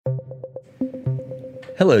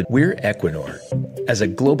Hello, we're Equinor. As a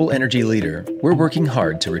global energy leader, we're working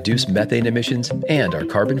hard to reduce methane emissions and our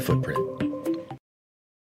carbon footprint.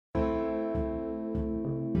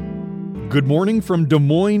 Good morning from Des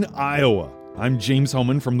Moines, Iowa. I'm James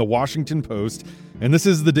Hohmann from The Washington Post, and this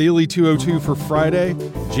is the Daily 202 for Friday,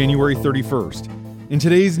 January 31st. In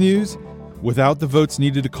today's news, without the votes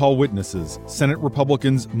needed to call witnesses, Senate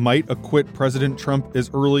Republicans might acquit President Trump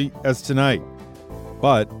as early as tonight.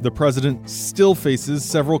 But the president still faces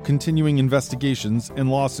several continuing investigations and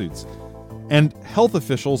lawsuits. And health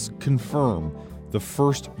officials confirm the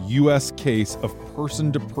first U.S. case of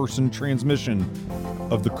person-to-person transmission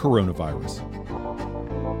of the coronavirus.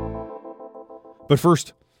 But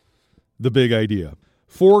first, the big idea.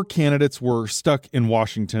 4 candidates were stuck in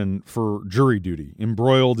Washington for jury duty,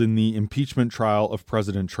 embroiled in the impeachment trial of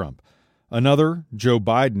President Trump. Another, Joe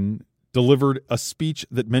Biden, delivered a speech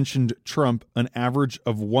that mentioned Trump an average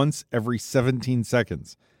of once every 17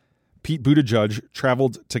 seconds. Pete Buttigieg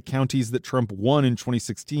traveled to counties that Trump won in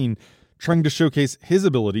 2016, trying to showcase his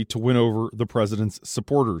ability to win over the president's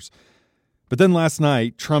supporters. But then last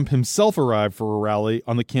night, Trump himself arrived for a rally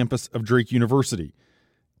on the campus of Drake University.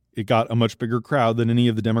 It got a much bigger crowd than any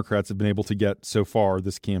of the Democrats have been able to get so far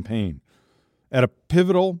this campaign. At a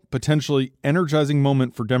pivotal, potentially energizing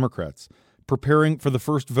moment for Democrats, preparing for the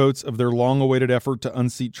first votes of their long-awaited effort to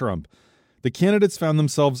unseat Trump, the candidates found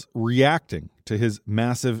themselves reacting to his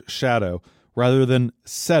massive shadow rather than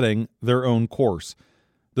setting their own course.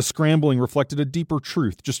 The scrambling reflected a deeper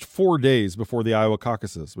truth just 4 days before the Iowa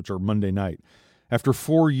caucuses, which are Monday night. After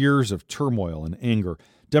 4 years of turmoil and anger,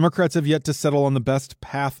 Democrats have yet to settle on the best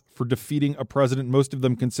path for defeating a president most of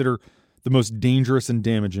them consider the most dangerous and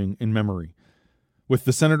damaging in memory. With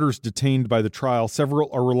the senators detained by the trial, several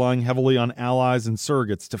are relying heavily on allies and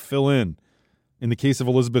surrogates to fill in. In the case of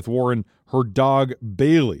Elizabeth Warren, her dog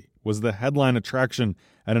Bailey was the headline attraction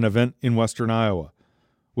at an event in western Iowa.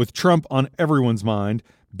 With Trump on everyone's mind,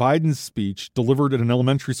 Biden's speech, delivered at an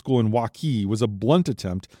elementary school in Waukee, was a blunt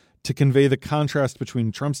attempt to convey the contrast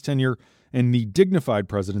between Trump's tenure and the dignified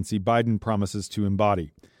presidency Biden promises to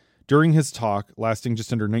embody. During his talk, lasting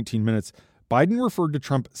just under 19 minutes, Biden referred to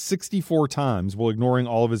Trump 64 times while ignoring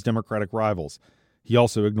all of his Democratic rivals. He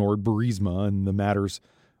also ignored Burisma and the matters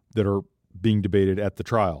that are being debated at the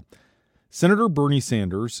trial. Senator Bernie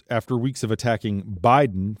Sanders, after weeks of attacking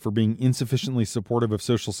Biden for being insufficiently supportive of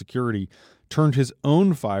Social Security, turned his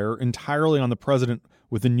own fire entirely on the president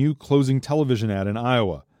with a new closing television ad in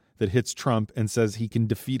Iowa that hits Trump and says he can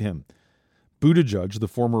defeat him. Buttigieg, the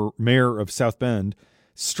former mayor of South Bend,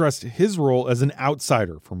 stressed his role as an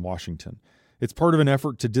outsider from Washington. It's part of an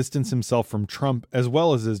effort to distance himself from Trump as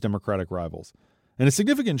well as his Democratic rivals. In a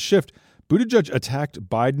significant shift, Buttigieg attacked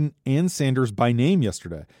Biden and Sanders by name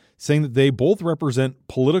yesterday, saying that they both represent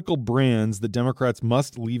political brands that Democrats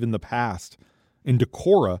must leave in the past. In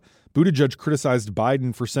Decorah, Buttigieg criticized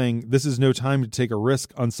Biden for saying this is no time to take a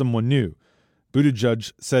risk on someone new.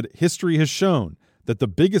 Buttigieg said history has shown that the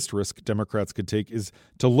biggest risk Democrats could take is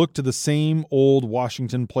to look to the same old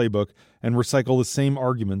Washington playbook and recycle the same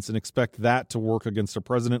arguments and expect that to work against a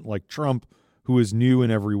president like Trump, who is new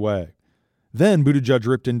in every way. Then Buttigieg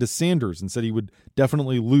ripped into Sanders and said he would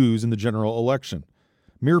definitely lose in the general election.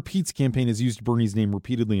 Mayor Pete's campaign has used Bernie's name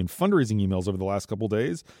repeatedly in fundraising emails over the last couple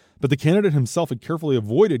days, but the candidate himself had carefully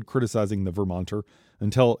avoided criticizing the Vermonter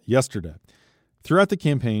until yesterday. Throughout the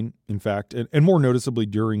campaign, in fact, and more noticeably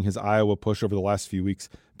during his Iowa push over the last few weeks,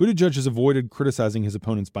 Buttigieg has avoided criticizing his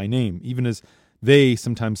opponents by name, even as they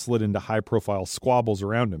sometimes slid into high-profile squabbles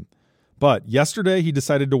around him. But yesterday, he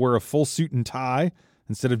decided to wear a full suit and tie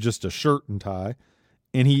instead of just a shirt and tie,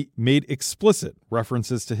 and he made explicit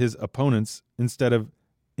references to his opponents instead of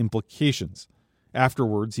implications.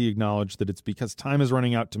 Afterwards, he acknowledged that it's because time is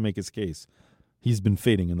running out to make his case. He's been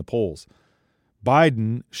fading in the polls.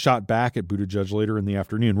 Biden shot back at Buttigieg later in the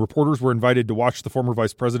afternoon. Reporters were invited to watch the former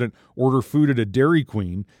vice president order food at a Dairy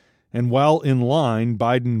Queen, and while in line,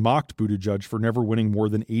 Biden mocked Buttigieg for never winning more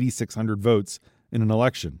than 8,600 votes in an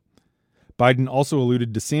election. Biden also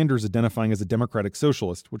alluded to Sanders identifying as a Democratic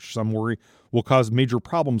socialist, which some worry will cause major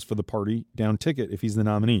problems for the party down ticket if he's the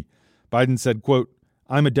nominee. Biden said, quote,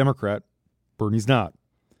 "I'm a Democrat, Bernie's not."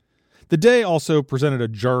 The day also presented a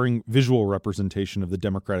jarring visual representation of the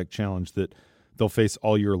Democratic challenge that they'll face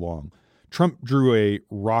all year long. Trump drew a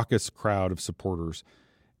raucous crowd of supporters.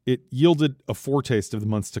 It yielded a foretaste of the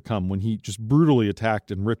months to come when he just brutally attacked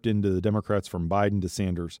and ripped into the Democrats from Biden to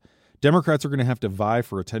Sanders. Democrats are going to have to vie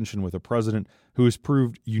for attention with a president who has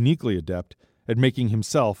proved uniquely adept at making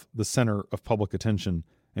himself the center of public attention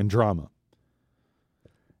and drama.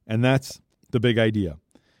 And that's the big idea.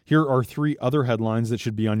 Here are 3 other headlines that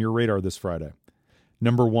should be on your radar this Friday.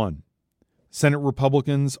 Number 1, Senate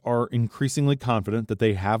Republicans are increasingly confident that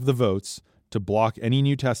they have the votes to block any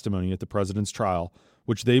new testimony at the president's trial,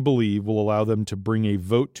 which they believe will allow them to bring a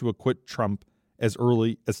vote to acquit Trump as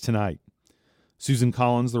early as tonight. Susan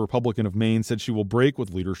Collins, the Republican of Maine, said she will break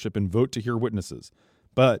with leadership and vote to hear witnesses.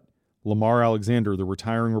 But Lamar Alexander, the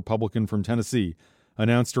retiring Republican from Tennessee,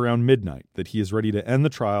 announced around midnight that he is ready to end the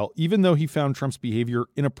trial, even though he found Trump's behavior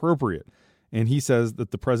inappropriate. And he says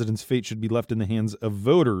that the president's fate should be left in the hands of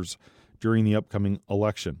voters during the upcoming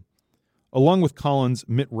election. Along with Collins,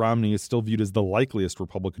 Mitt Romney is still viewed as the likeliest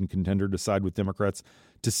Republican contender to side with Democrats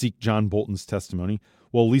to seek John Bolton's testimony,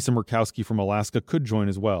 while Lisa Murkowski from Alaska could join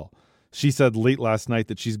as well. She said late last night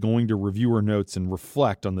that she's going to review her notes and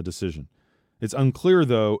reflect on the decision. It's unclear,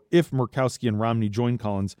 though, if Murkowski and Romney join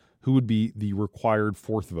Collins, who would be the required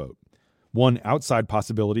fourth vote. One outside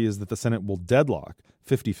possibility is that the Senate will deadlock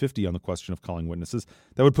 50-50 on the question of calling witnesses.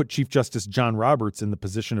 That would put Chief Justice John Roberts in the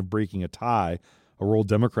position of breaking a tie, a role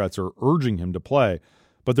Democrats are urging him to play.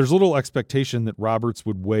 But there's little expectation that Roberts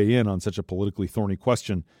would weigh in on such a politically thorny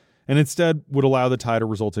question, and instead would allow the tie to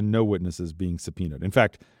result in no witnesses being subpoenaed. In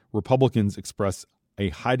fact, Republicans express a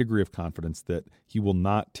high degree of confidence that he will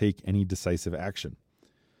not take any decisive action.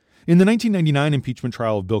 In the 1999 impeachment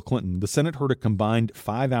trial of Bill Clinton, the Senate heard a combined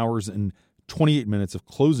 5 hours and 28 minutes of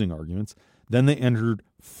closing arguments. Then they entered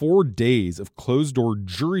 4 days of closed-door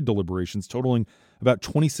jury deliberations totaling about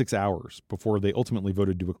 26 hours before they ultimately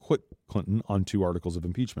voted to acquit Clinton on 2 articles of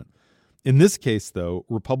impeachment. In this case, though,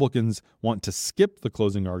 Republicans want to skip the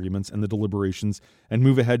closing arguments and the deliberations and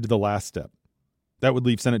move ahead to the last step. That would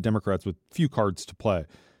leave Senate Democrats with few cards to play.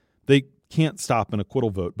 They can't stop an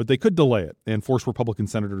acquittal vote, but they could delay it and force Republican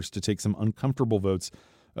senators to take some uncomfortable votes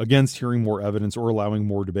against hearing more evidence or allowing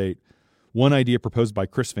more debate. One idea proposed by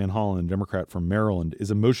Chris Van Hollen, a Democrat from Maryland,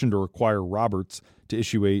 is a motion to require Roberts to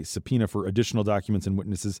issue a subpoena for additional documents and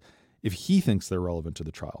witnesses if he thinks they're relevant to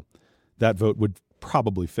the trial. That vote would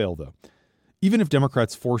probably fail, though. Even if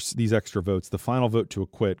Democrats force these extra votes, the final vote to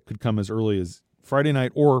acquit could come as early as Friday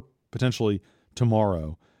night or potentially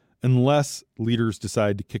tomorrow, unless leaders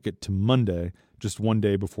decide to kick it to Monday, just 1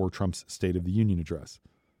 day before Trump's State of the Union address.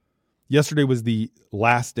 Yesterday was the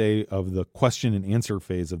last day of the question and answer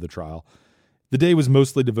phase of the trial. The day was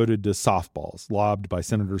mostly devoted to softballs lobbed by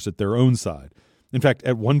senators at their own side. In fact,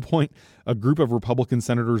 at one point, a group of Republican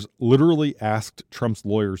senators literally asked Trump's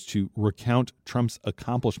lawyers to recount Trump's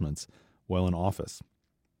accomplishments while in office.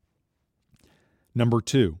 Number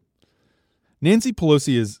 2. Nancy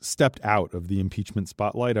Pelosi has stepped out of the impeachment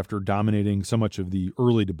spotlight after dominating so much of the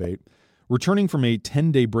early debate. Returning from a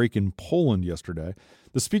 10-day break in Poland yesterday,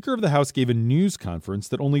 the Speaker of the House gave a news conference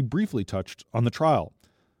that only briefly touched on the trial.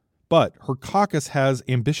 But her caucus has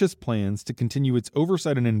ambitious plans to continue its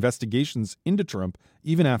oversight and investigations into Trump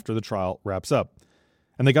even after the trial wraps up.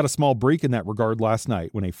 And they got a small break in that regard last night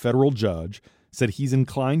when a federal judge said he's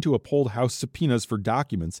inclined to uphold House subpoenas for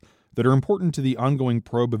documents that are important to the ongoing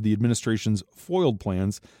probe of the administration's foiled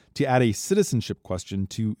plans to add a citizenship question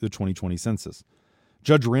to the 2020 census.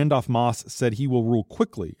 Judge Randolph Moss said he will rule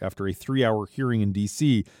quickly after a 3-hour hearing in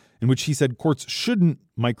D.C. in which he said courts shouldn't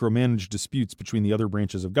micromanage disputes between the other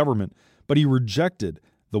branches of government, but he rejected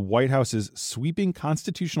the White House's sweeping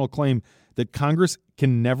constitutional claim that Congress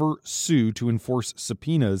can never sue to enforce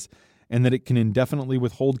subpoenas and that it can indefinitely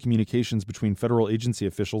withhold communications between federal agency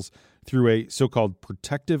officials through a so-called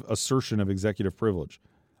protective assertion of executive privilege.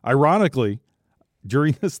 Ironically,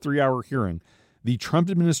 during this 3-hour hearing, the Trump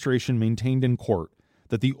administration maintained in court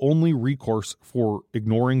that the only recourse for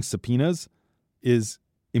ignoring subpoenas is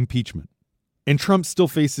impeachment. And Trump still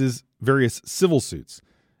faces various civil suits.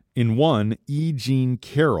 In one, E. Jean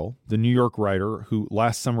Carroll, the New York writer who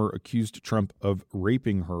last summer accused Trump of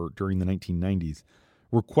raping her during the 1990s,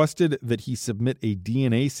 requested that he submit a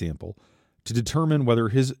DNA sample to determine whether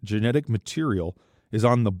his genetic material is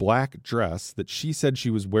on the black dress that she said she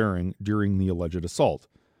was wearing during the alleged assault.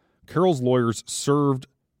 Carroll's lawyers served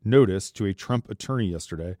notice to a Trump attorney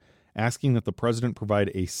yesterday asking that the president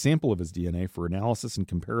provide a sample of his DNA for analysis and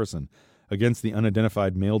comparison against the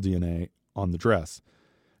unidentified male DNA on the dress.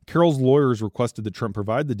 Carroll's lawyers requested that Trump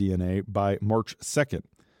provide the DNA by March 2nd.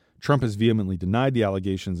 Trump has vehemently denied the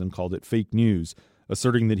allegations and called it fake news,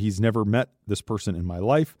 asserting that he's never met this person in my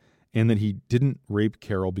life and that he didn't rape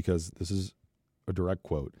Carroll because, this is a direct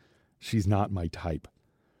quote, she's not my type.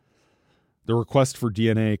 The request for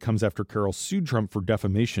DNA comes after Carroll sued Trump for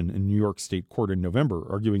defamation in New York State court in November,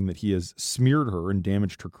 arguing that he has smeared her and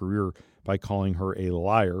damaged her career by calling her a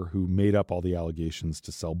liar who made up all the allegations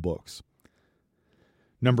to sell books.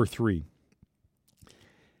 Number 3.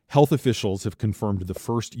 Health officials have confirmed the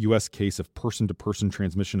first U.S. case of person-to-person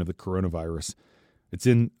transmission of the coronavirus. It's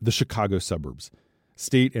in the Chicago suburbs.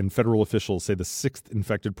 State and federal officials say the sixth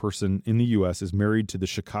infected person in the U.S. is married to the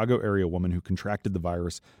Chicago area woman who contracted the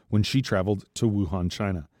virus when she traveled to Wuhan,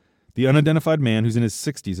 China. The unidentified man, who's in his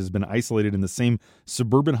 60s, has been isolated in the same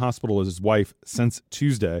suburban hospital as his wife since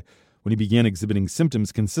Tuesday, when he began exhibiting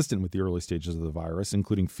symptoms consistent with the early stages of the virus,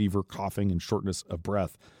 including fever, coughing, and shortness of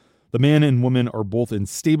breath. The man and woman are both in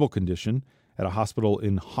stable condition at a hospital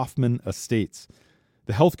in Hoffman Estates.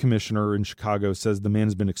 The health commissioner in Chicago says the man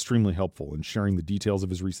has been extremely helpful in sharing the details of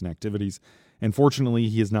his recent activities, and fortunately,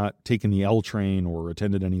 he has not taken the L train or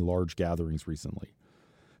attended any large gatherings recently.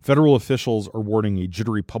 Federal officials are warning a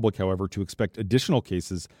jittery public, however, to expect additional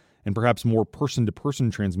cases and perhaps more person-to-person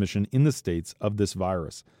transmission in the states of this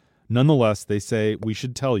virus. Nonetheless, they say we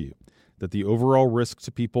should tell you that the overall risk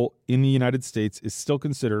to people in the United States is still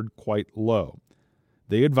considered quite low.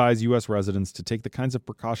 They advise U.S. residents to take the kinds of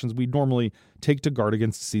precautions we normally take to guard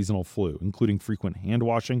against seasonal flu, including frequent hand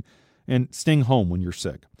washing and staying home when you're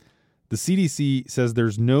sick. The CDC says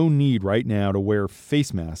there's no need right now to wear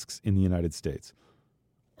face masks in the United States.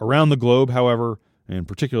 Around the globe, however, and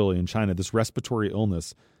particularly in China, this respiratory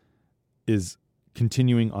illness is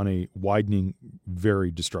continuing on a widening,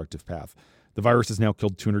 very destructive path. The virus has now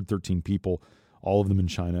killed 213 people, all of them in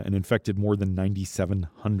China, and infected more than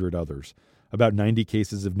 9,700 others. About 90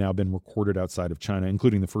 cases have now been recorded outside of China,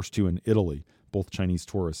 including the first two in Italy, both Chinese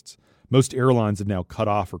tourists. Most airlines have now cut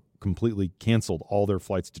off or completely canceled all their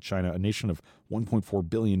flights to China, a nation of 1.4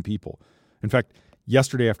 billion people. In fact,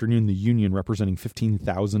 yesterday afternoon, the union representing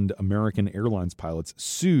 15,000 American Airlines pilots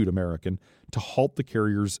sued American to halt the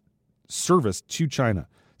carrier's service to China,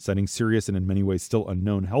 citing serious and in many ways still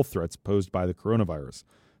unknown health threats posed by the coronavirus.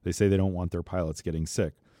 They say they don't want their pilots getting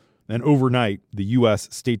sick. And overnight, the U.S.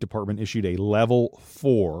 State Department issued a level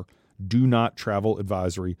 4 do not travel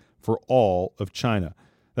advisory for all of China.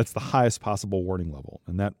 That's the highest possible warning level,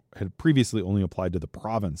 and that had previously only applied to the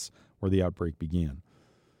province where the outbreak began.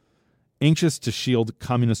 Anxious to shield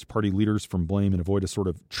Communist Party leaders from blame and avoid a sort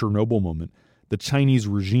of Chernobyl moment, the Chinese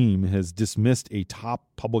regime has dismissed a top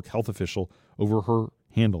public health official over her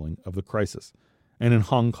handling of the crisis. And in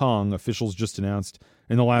Hong Kong, officials just announced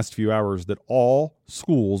in the last few hours that all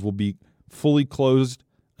schools will be fully closed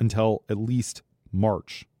until at least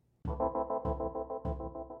March.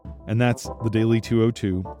 And that's the Daily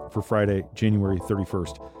 202 for Friday, January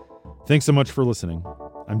 31st. Thanks so much for listening.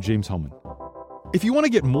 I'm James Hohmann. If you want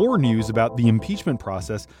to get more news about the impeachment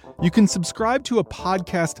process, you can subscribe to a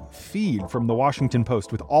podcast feed from the Washington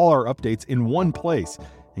Post with all our updates in one place,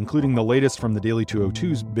 including the latest from the Daily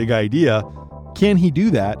 202's Big Idea, Can He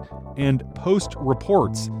Do That? And Post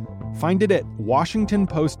Reports. Find it at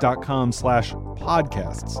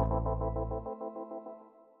washingtonpost.com/podcasts.